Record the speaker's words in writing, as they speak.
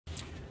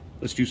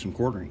let's do some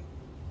quartering.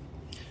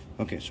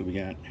 Okay, so we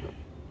got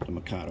the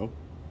Mikado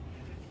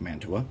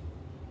Mantua,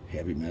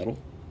 heavy metal.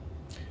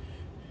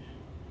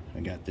 I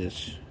got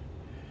this.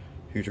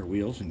 Here's our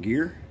wheels and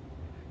gear.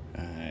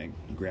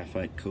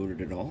 Graphite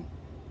coated it all.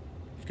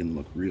 It's gonna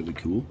look really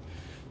cool.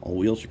 All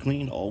wheels are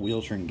cleaned, all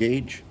wheels are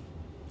engaged.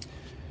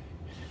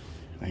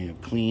 I have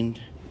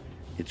cleaned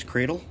its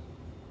cradle,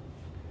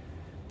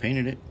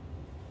 painted it,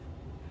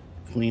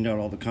 cleaned out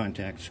all the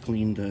contacts,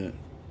 cleaned the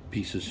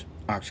pieces,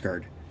 ox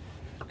guard,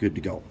 good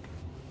to go.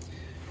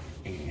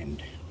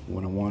 And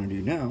what I want to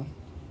do now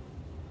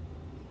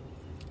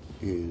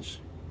is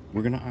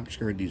we're going to ox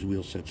guard these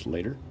wheel sets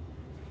later.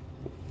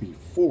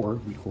 Before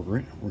we quarter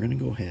it, we're going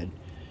to go ahead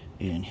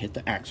and hit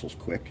the axles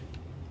quick.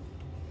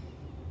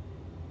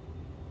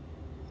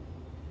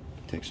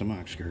 Take some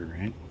ox guard,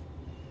 right?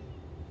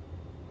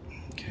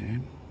 Okay.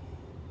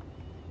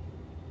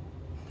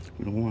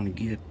 We don't want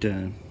to get,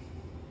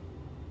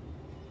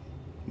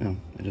 no,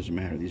 it doesn't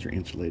matter. These are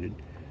insulated.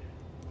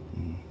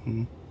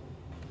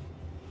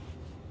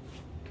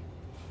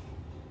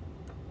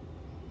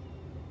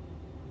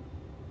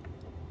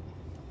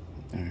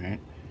 Alright,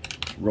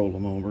 roll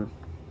them over.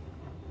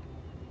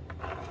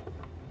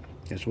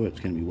 Guess what? It's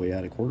going to be way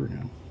out of quarter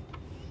now.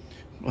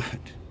 But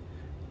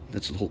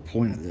that's the whole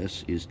point of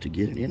this, is to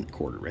get it in the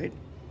quarter, right?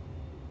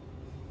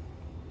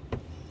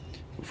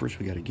 But first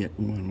we want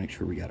to make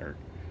sure we got our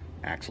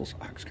axles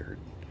ox guard.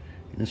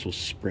 And this will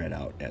spread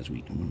out as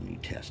when we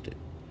test it.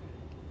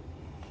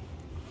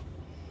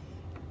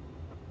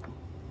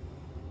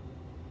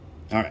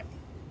 Alright.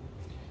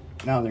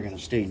 Now they're going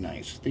to stay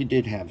nice. They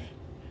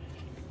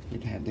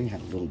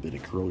had a little bit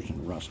of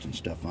corrosion, rust and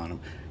stuff on them,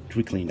 which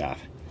we cleaned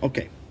off.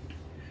 Okay.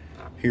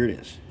 Here it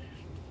is.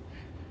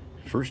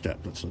 First up,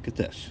 let's look at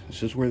this.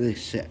 This is where they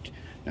sit.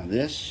 Now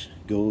this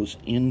goes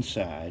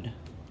inside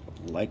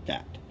like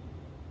that.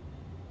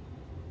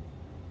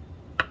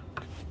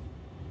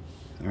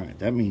 Alright,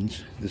 that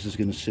means this is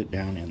going to sit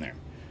down in there.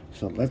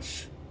 So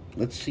let's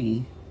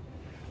see,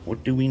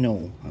 what do we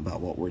know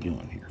about what we're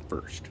doing here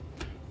first.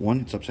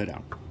 One, it's upside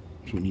down.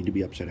 So we need to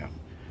be upside down.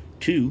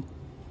 Two,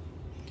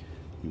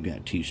 we've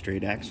got two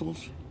straight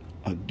axles,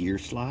 a gear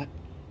slot,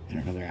 and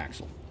another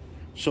axle.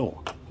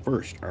 So,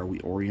 first, are we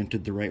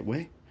oriented the right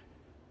way?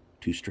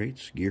 Two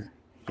straights, gear.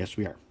 Yes,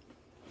 we are.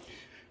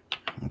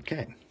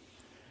 Okay.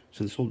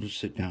 So this will just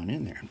sit down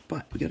in there.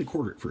 But we got to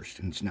quarter it first,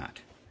 and it's not,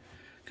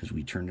 because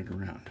we turned it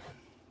around.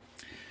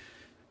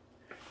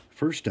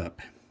 First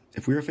up,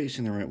 if we were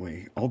facing the right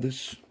way, all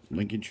this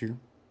linkage here,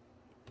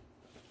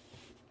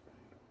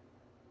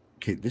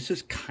 okay, this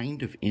is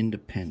kind of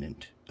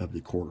independent of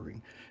the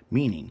quartering.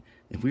 Meaning,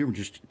 if we were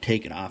just to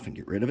take it off and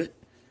get rid of it,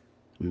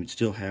 we would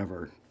still have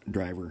our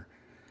drivers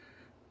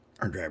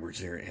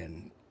there,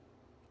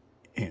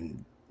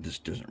 and this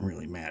doesn't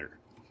really matter.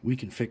 We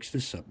can fix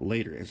this up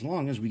later as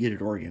long as we get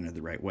it oriented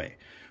the right way.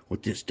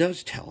 What this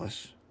does tell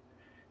us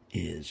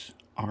is,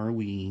 are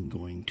we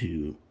going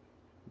to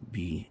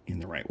be in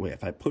the right way?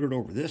 If I put it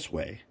over this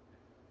way,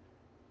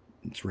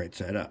 it's right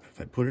side up.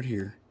 If I put it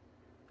here,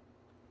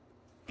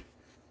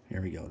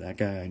 there we go. That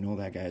guy, I know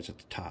that guy's at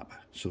the top.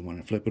 So when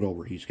I flip it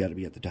over, he's got to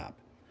be at the top.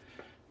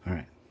 All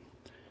right.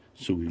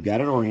 So we've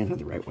got it oriented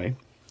the right way.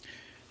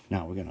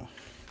 Now we're going to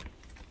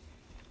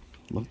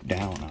look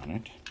down on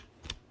it.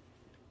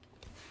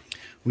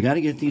 We got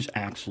to get these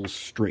axles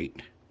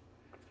straight.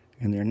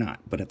 And they're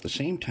not. But at the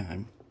same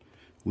time,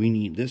 we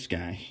need this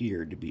guy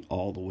here to be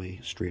all the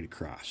way straight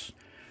across.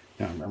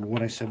 Now, remember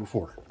what I said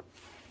before.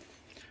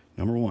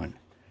 Number one,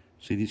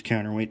 see these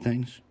counterweight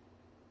things?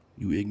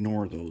 You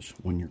ignore those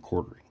when you're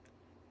quartering.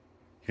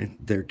 Okay?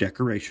 They're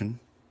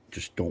decoration.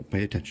 Just don't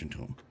pay attention to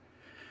them.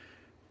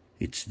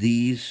 It's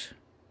these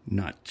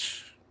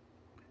nuts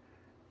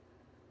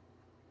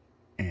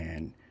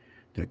and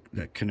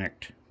that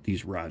connect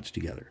these rods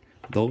together.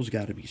 Those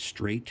got to be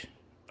straight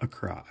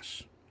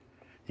across.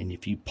 And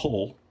if you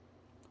pull,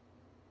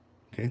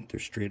 okay, they're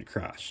straight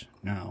across.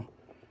 Now,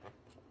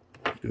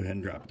 go ahead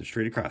and drop it. They're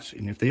straight across.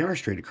 And if they are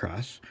straight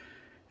across,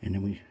 and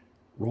then we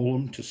roll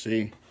them to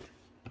say,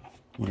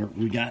 whatever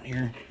we got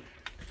here,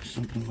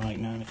 something like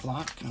 9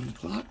 o'clock on the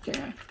clock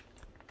there.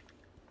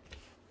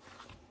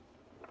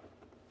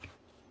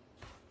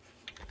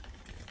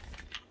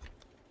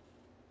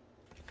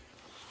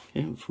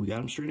 And if we got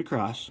them straight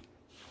across,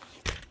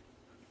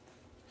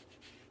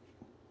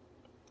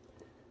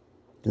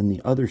 then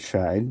the other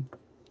side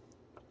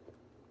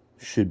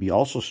should be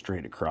also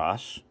straight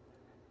across,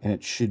 and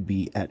it should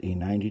be at a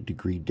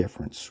 90-degree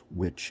difference,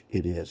 which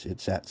it is.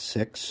 It's at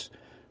 6,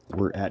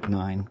 we're at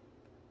 9.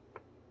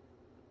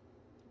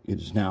 It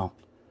is now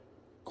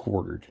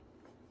quartered.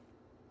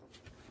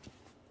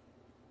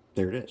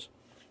 There it is.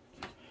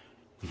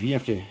 If you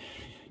have to,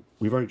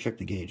 we've already checked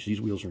the gauge.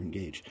 These wheels are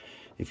engaged.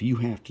 If you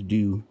have to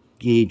do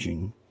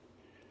gauging,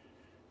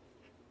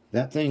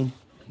 that thing,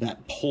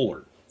 that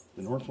puller,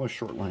 the Northwest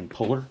Shortline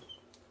puller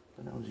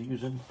that I was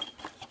using,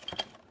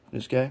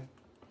 this guy,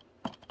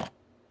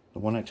 the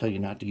one I tell you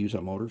not to use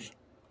on motors,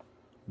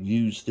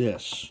 use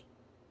this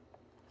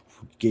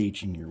for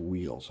gauging your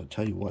wheels. I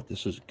tell you what,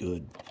 this is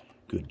good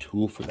good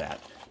tool for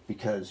that,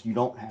 because you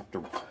don't have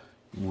to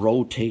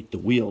rotate the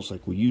wheels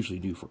like we usually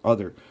do for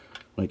other.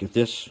 Like if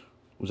this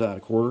was out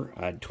of quarter,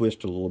 I'd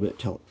twist a little bit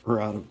till, or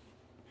out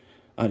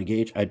of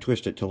gauge, I'd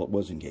twist it till it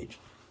was engaged.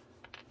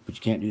 But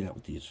you can't do that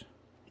with these.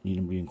 You need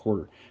them to be in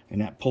quarter,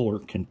 and that puller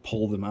can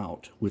pull them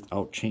out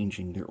without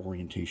changing their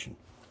orientation.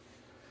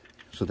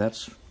 So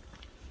that's,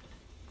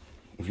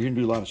 if you're gonna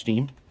do a lot of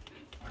steam,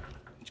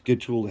 it's a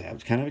good tool to have.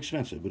 It's kind of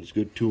expensive, but it's a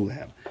good tool to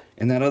have.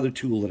 And that other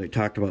tool that I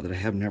talked about that I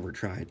have never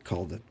tried,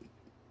 called the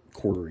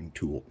quartering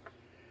tool,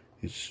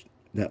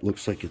 that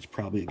looks like it's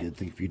probably a good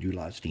thing if you do a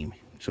lot of steam.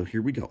 So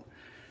here we go.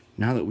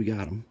 Now that we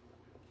got them,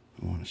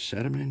 I want to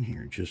set them in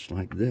here just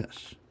like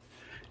this.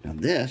 Now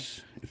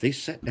this, if they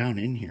set down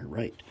in here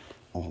right,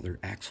 all their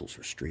axles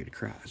are straight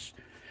across.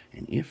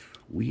 And if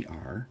we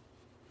are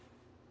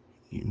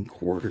in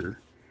quarter,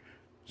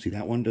 see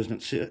that one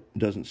doesn't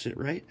sit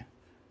right?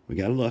 We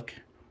got to look.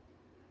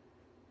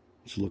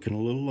 It's looking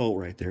a little low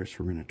right there, so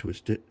we're going to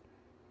twist it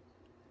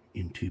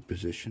into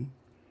position.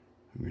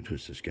 We're going to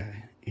twist this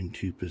guy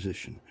into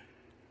position.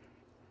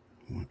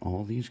 We want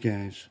all these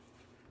guys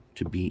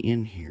to be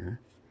in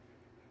here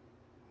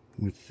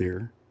with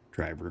their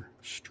driver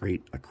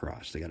straight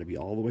across. They got to be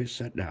all the way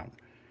set down.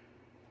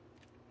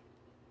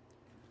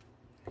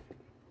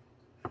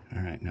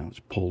 All right, now let's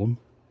pull them.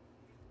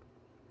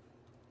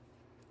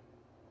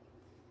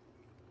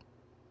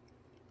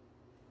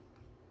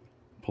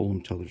 Pull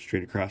them till they're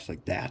straight across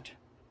like that.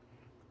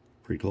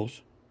 Pretty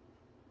close.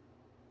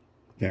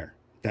 There,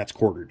 that's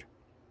quartered.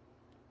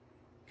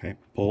 Okay,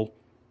 pull.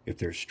 If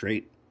they're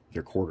straight,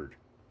 they're quartered.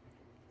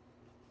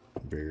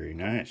 Very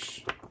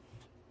nice.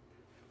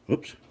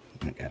 Oops,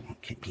 that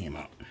came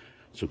out.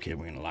 It's okay,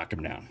 we're gonna lock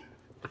them down.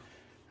 All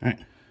right,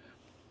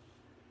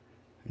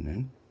 and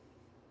then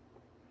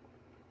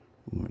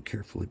we want to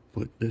carefully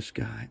put this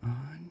guy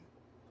on.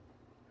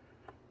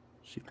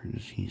 See, where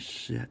does he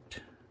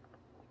sit?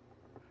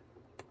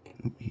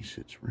 Oh, he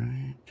sits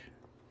right.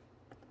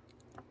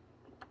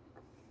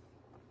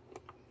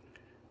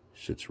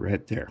 Sits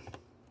right there.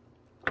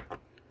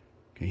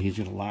 Okay, he's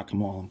going to lock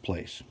them all in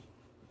place.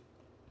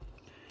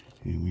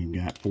 And we've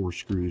got 4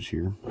 screws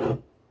here.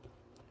 Oh,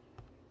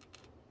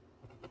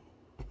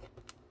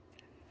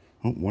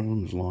 one of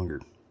them is longer.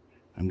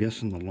 I'm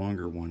guessing the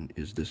longer one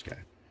is this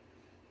guy.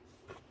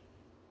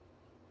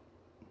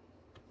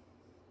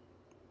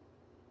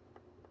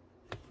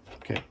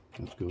 Okay,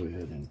 let's go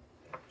ahead and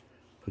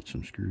put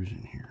some screws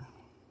in here.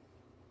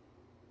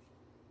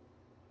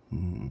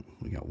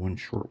 We got one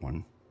short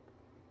one.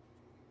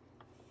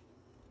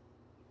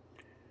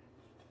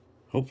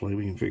 Hopefully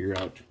we can figure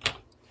out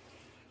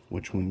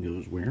which one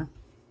goes where,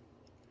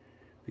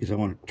 because I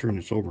want to turn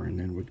this over and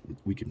then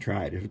we can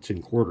try it. If it's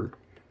in quarter,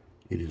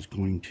 it is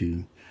going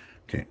to,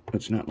 okay,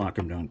 let's not lock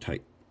them down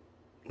tight.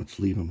 Let's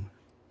leave them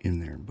in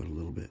there, but a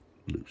little bit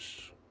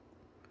loose.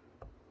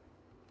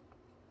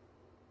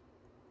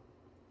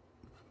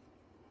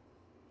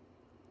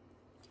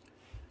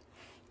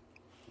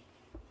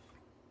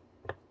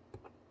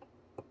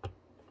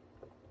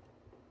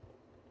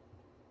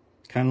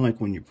 Kind of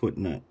like when you're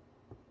putting a,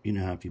 you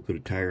know how if you put a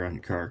tire on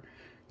your car,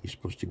 you're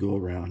supposed to go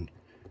around,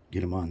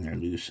 get them on there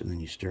loose, and then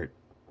you start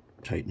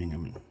tightening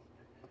them in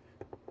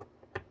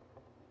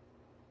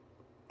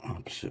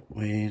opposite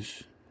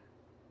ways.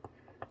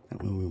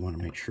 That way we want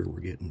to make sure we're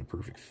getting the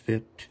perfect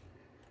fit.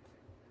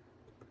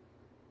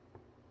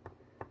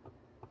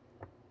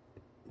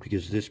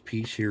 Because this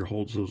piece here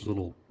holds those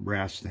little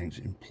brass things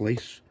in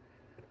place,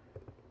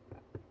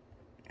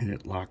 and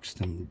it locks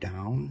them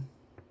down.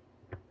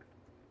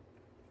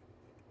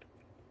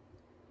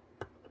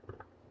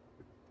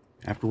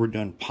 After we're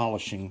done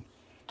polishing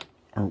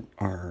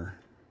our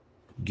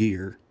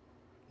gear,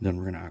 then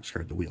we're going to ox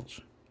guard the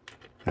wheels.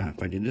 Now,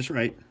 if I did this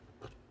right,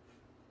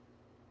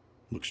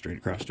 look straight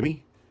across to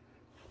me,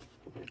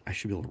 I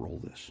should be able to roll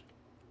this.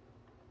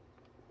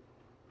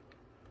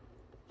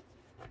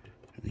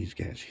 And these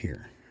guys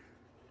here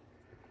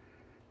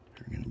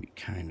are going to be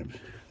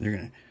they're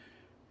going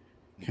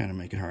to kind of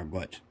make it hard,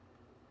 but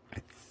I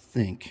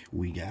think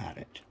we got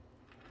it.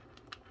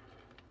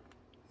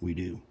 We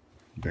do.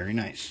 Very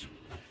nice.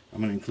 I'm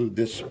going to include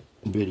this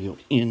video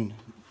in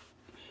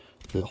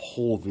the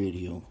whole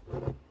video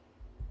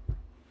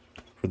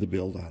for the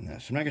build on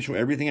this. I'm not going to show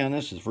everything on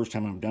this. It's the first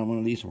time I've done one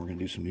of these, and we're going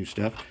to do some new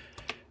stuff.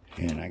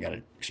 And I got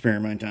to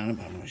experiment on it,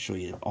 but I'm going to show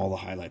you all the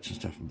highlights and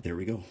stuff. There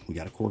we go. We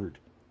got it quartered.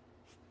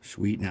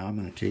 Sweet. Now I'm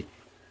going to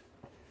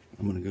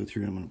go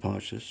through and I'm going to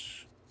polish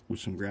this with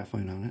some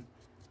graphite on it.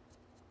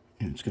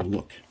 And it's going to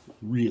look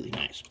really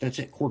nice. That's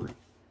it, quartering.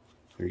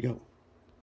 There you go.